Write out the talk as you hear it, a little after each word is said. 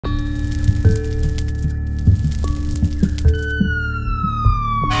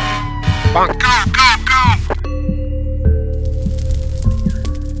Bonk.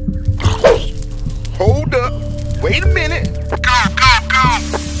 Hold up. Wait a minute.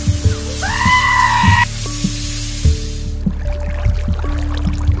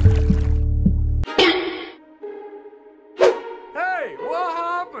 Hey, what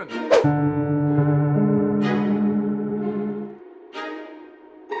happened?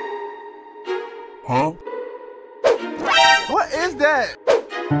 Huh? What is that?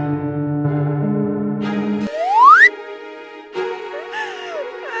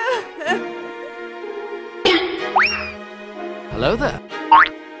 Hello there.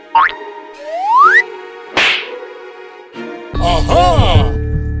 Uh-huh!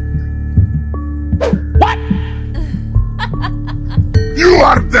 What? You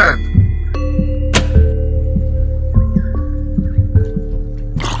are dead!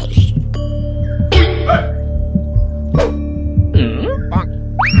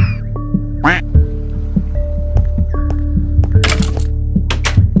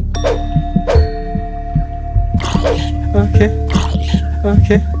 Okay.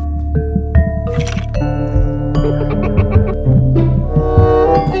 Okay.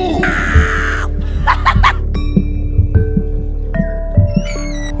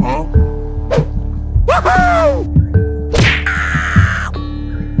 Huh?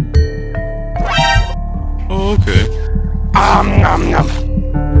 Okay. Nom nom.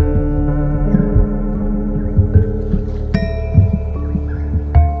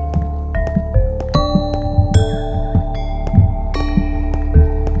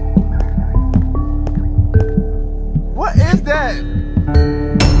 What is that?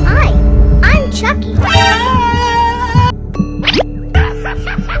 Hi, I'm Chucky.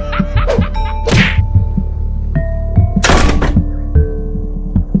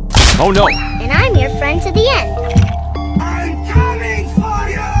 Oh no! And I'm your friend to the end. I'm coming for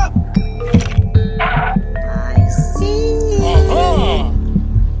you! I see. Uh-huh!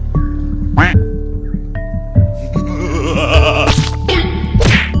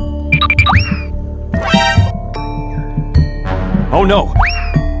 Oh no!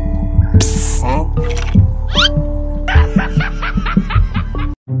 Huh?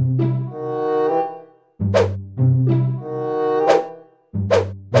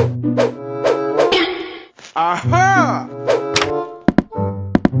 Aha!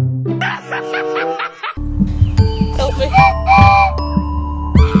 Help me.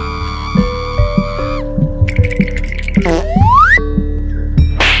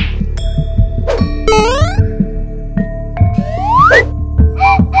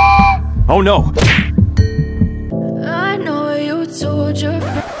 Oh no! I know you told your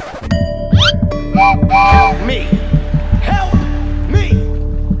friend. Help me! Help me!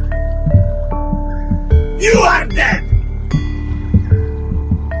 You are dead!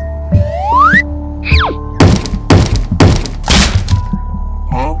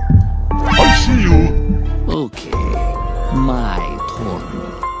 Huh? I see you! Okay, my turn.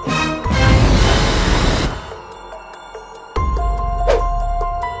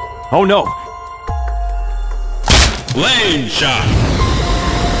 Oh no! Lane shot!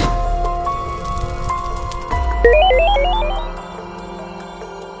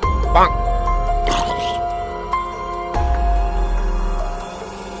 Bonk!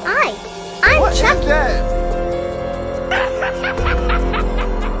 Hi, I'm What is Chucky. that?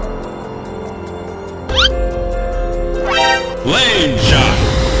 Lane shot!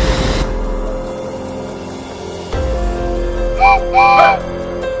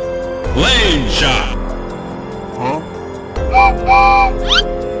 Lane shot! Huh?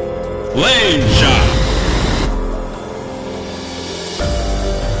 Lane shot!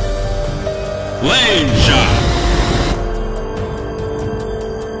 Lane shot!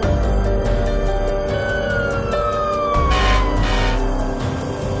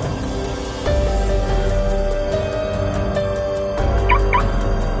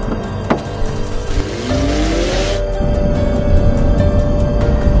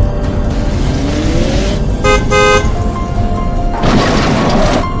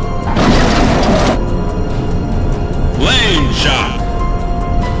 Lane shot!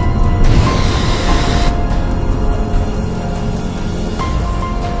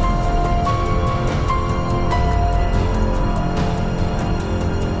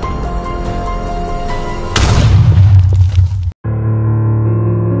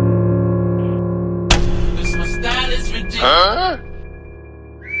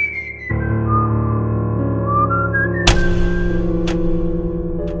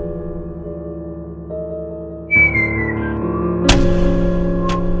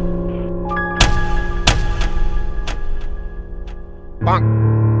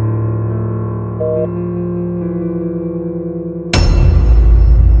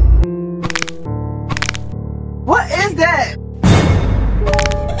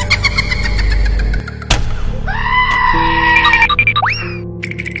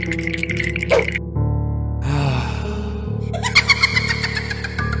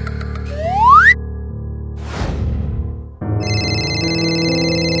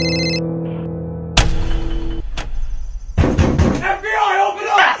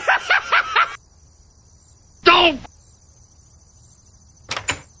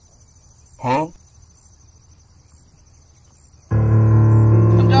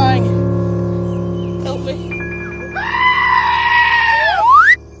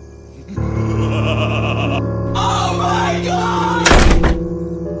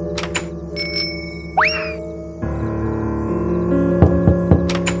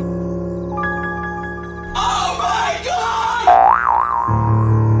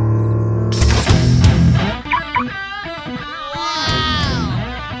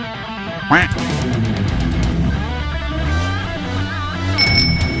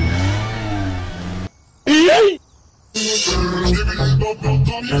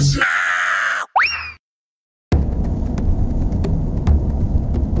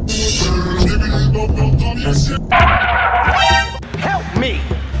 Help me!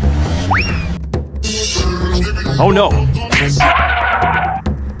 Oh no!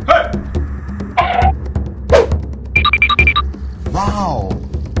 Wow!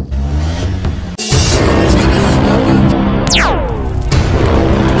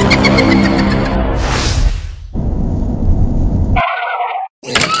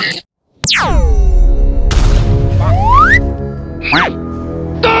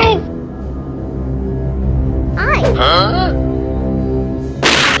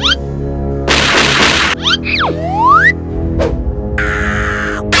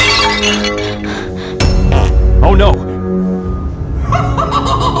 Oh no!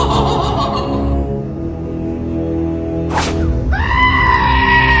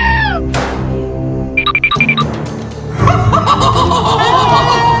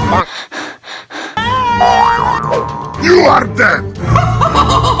 You are dead!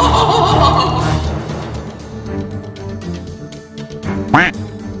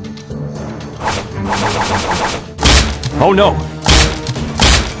 Oh no!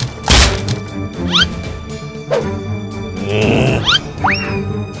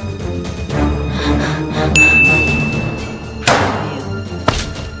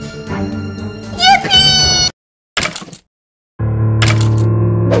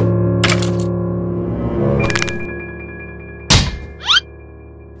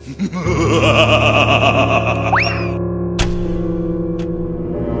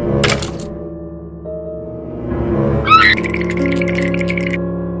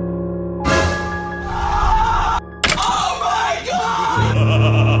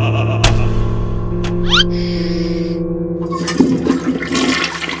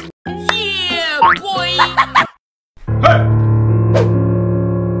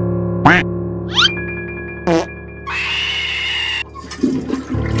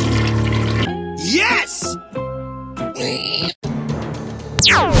 Yes!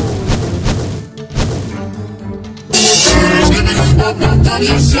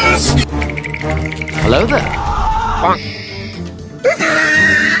 Hello there.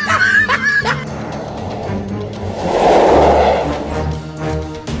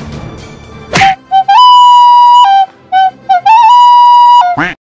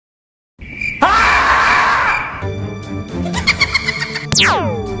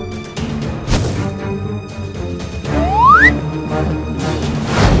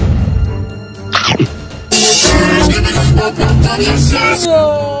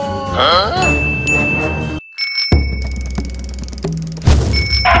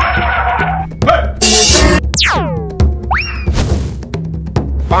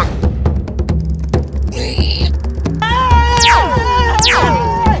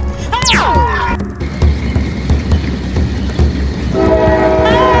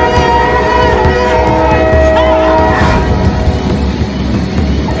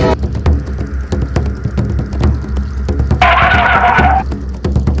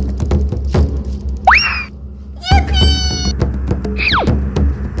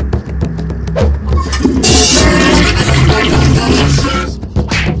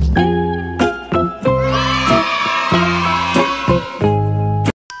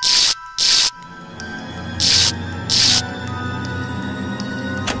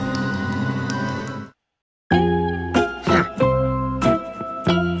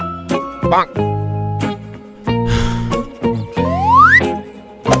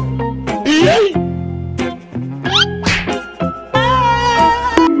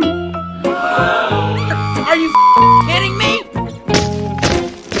 Are you kidding me?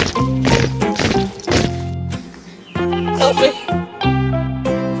 Help me.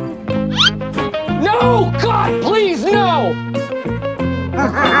 No! God, please, no!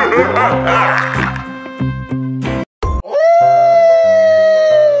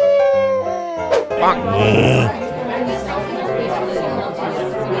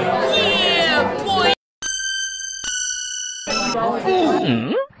 Yeah, boy!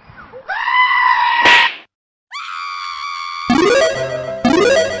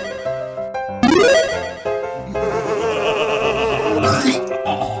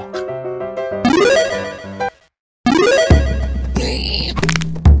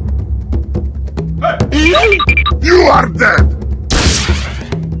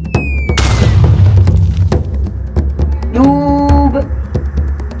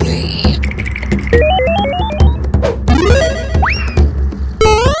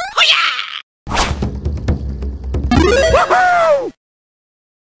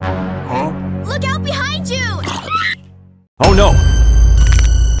 Oh no!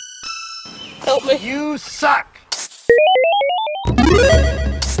 Help me. You suck!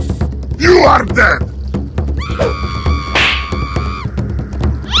 You are dead!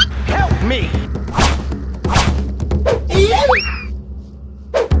 Help me!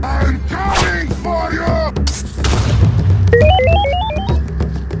 I'm coming for you!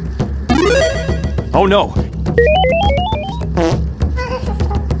 Oh no!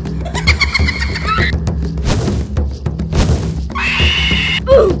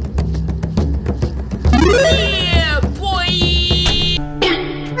 Yeah, boy.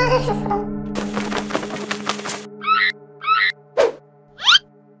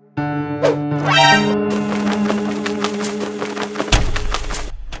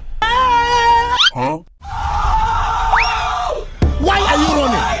 Huh? Why are you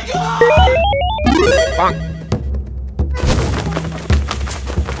running? Bonk.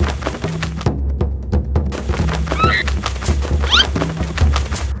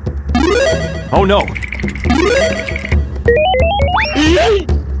 Oh no!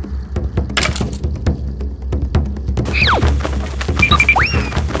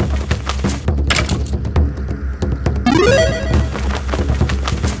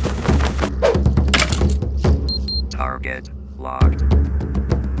 Target locked.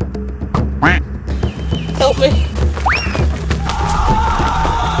 Help me.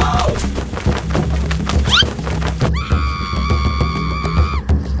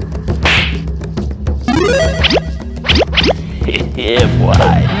 Yeah, boy.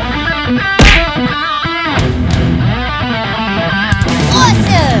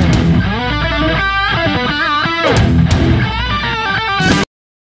 Awesome!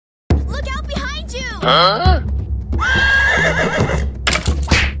 Look out behind you! Huh?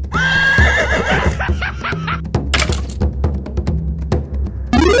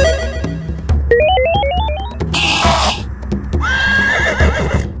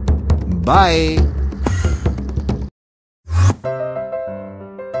 Bye.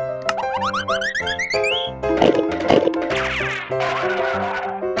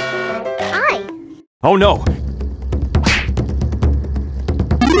 Hi. Oh no!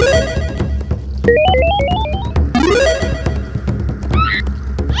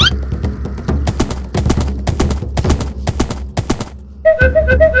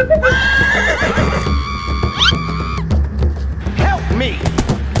 Help me!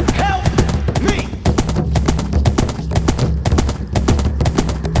 Help me!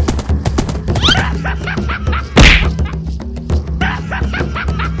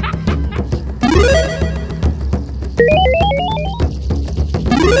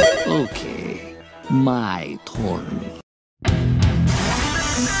 Okay, my turn.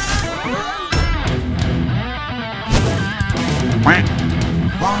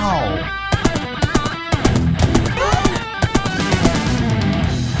 Wow!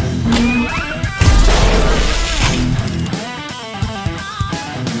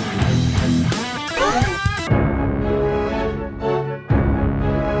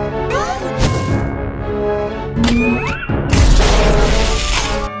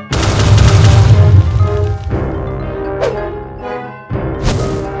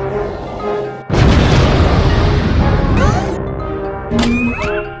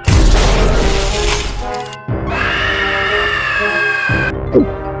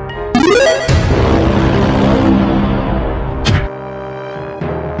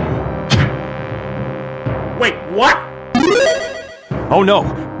 Wait, what? Oh no!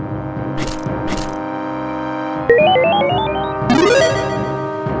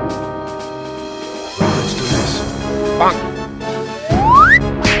 Let's do this. Bonk.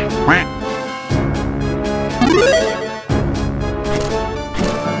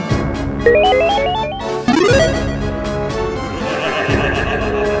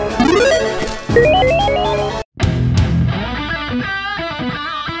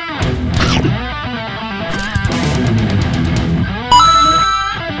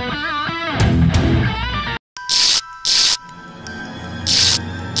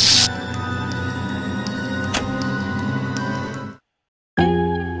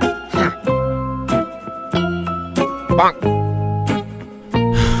 Bonk.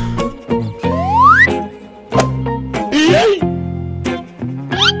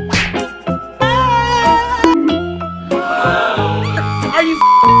 Are you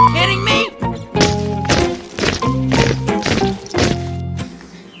kidding me?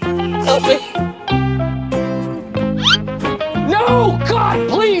 Help me. No! God,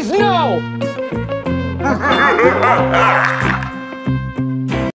 please, no!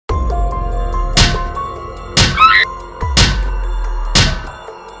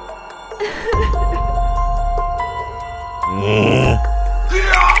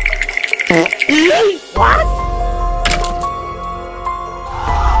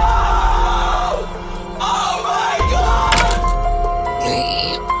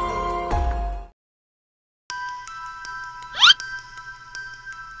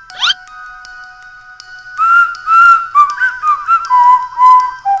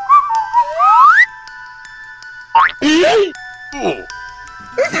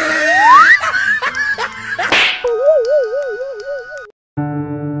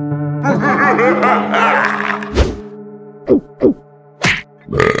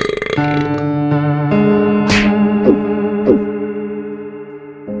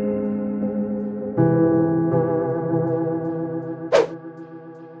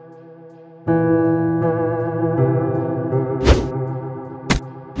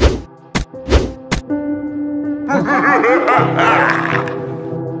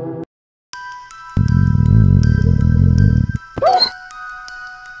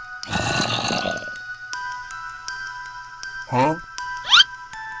 Huh?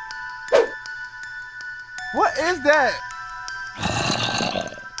 What is that?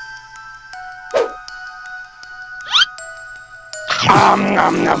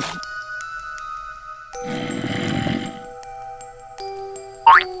 Nom nom.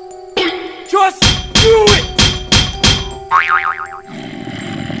 Just do it!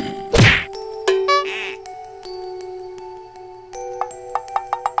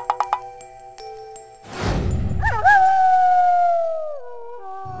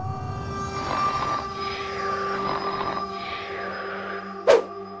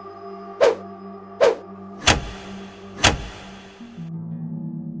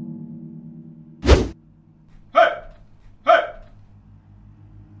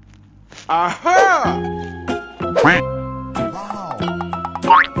 Aha!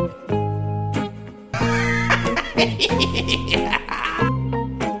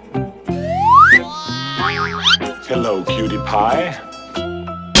 Hello, cutie pie.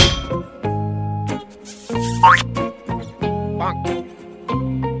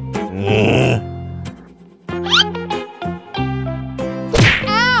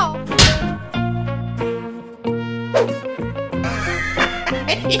 Ow!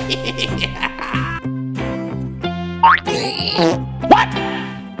 What?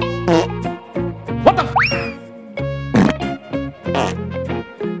 What the f?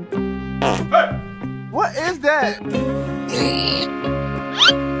 What is that?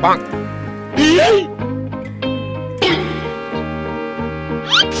 Bonk.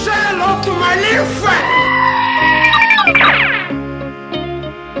 Say hello to my little friend!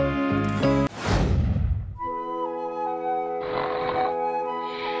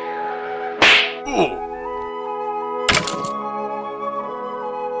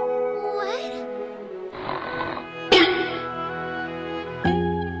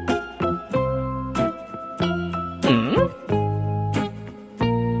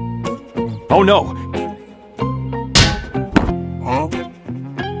 Oh no! Huh?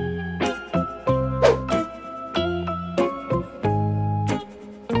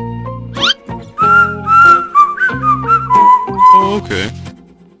 Okay.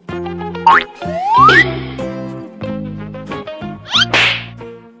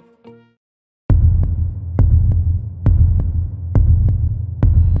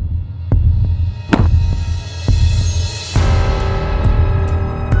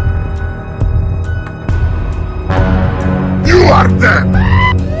 You are dead.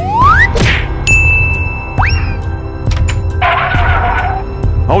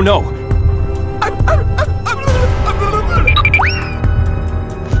 Oh no!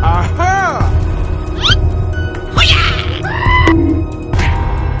 Aha!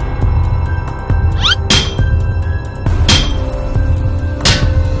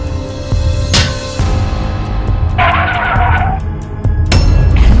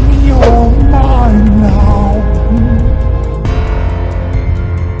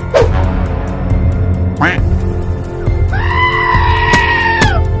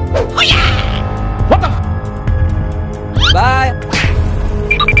 What the f? Bye!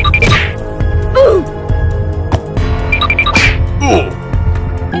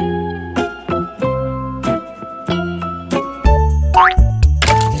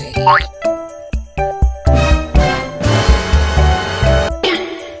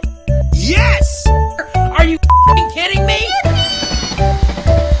 Yes! Are you f***ing kidding me?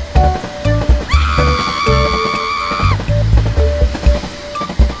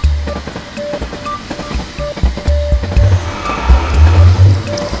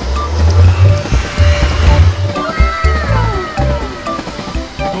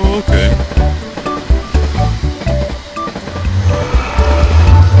 Okay.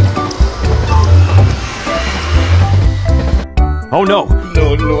 Oh no!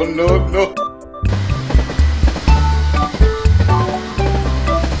 No, no, no, no.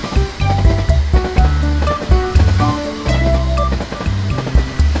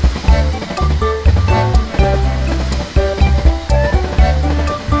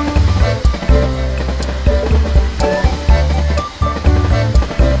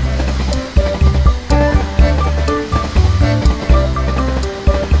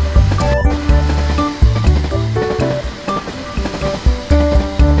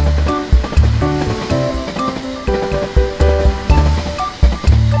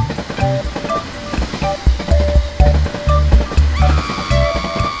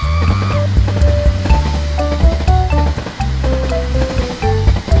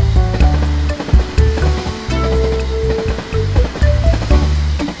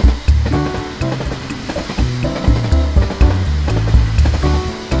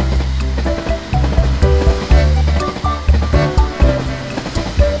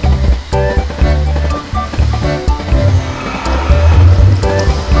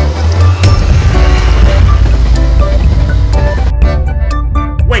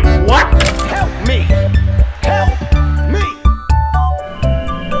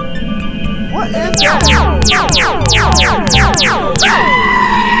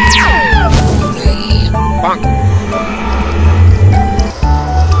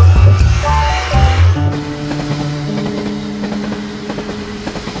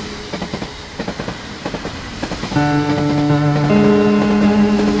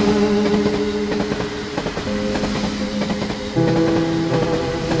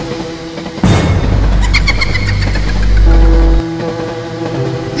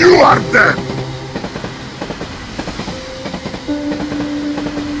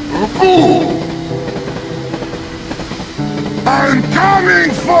 I'm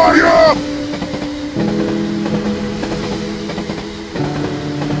coming for you!